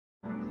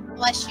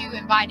unless you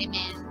invite him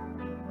in,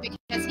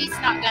 because he's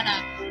not going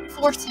to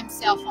force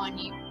himself on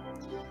you.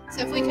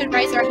 So if we could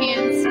raise our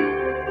hands.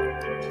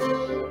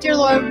 Dear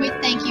Lord, we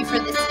thank you for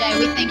this day.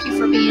 We thank you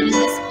for being in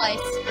this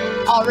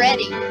place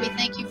already. We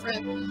thank you for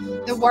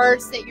the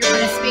words that you're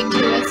going to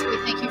speak to us. We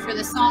thank you for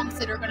the songs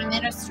that are going to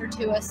minister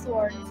to us,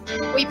 Lord.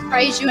 We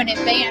praise you in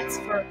advance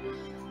for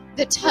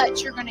the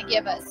touch you're going to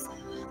give us.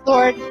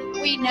 Lord,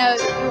 we know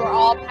that you are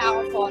all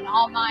powerful and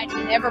almighty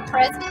and ever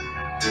present.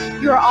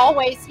 You are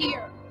always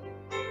here.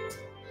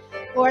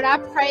 Lord, I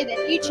pray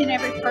that each and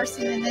every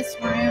person in this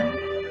room,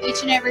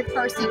 each and every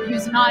person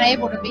who's not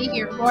able to be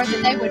here, Lord,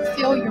 that they would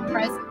feel your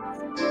presence.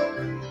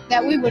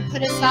 That we would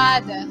put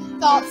aside the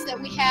thoughts that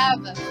we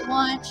have of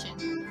lunch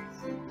and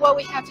what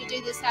we have to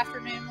do this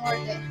afternoon, Lord,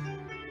 that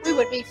we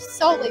would be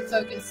solely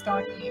focused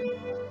on you.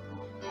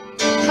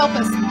 Help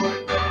us,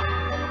 Lord.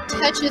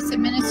 Touch us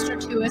and minister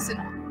to us in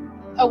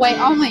a way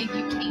only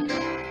you can.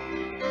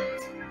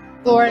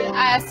 Lord,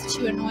 I ask that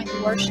you anoint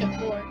the worship,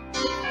 Lord.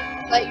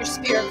 Let your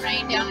spirit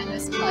rain down in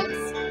this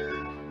place.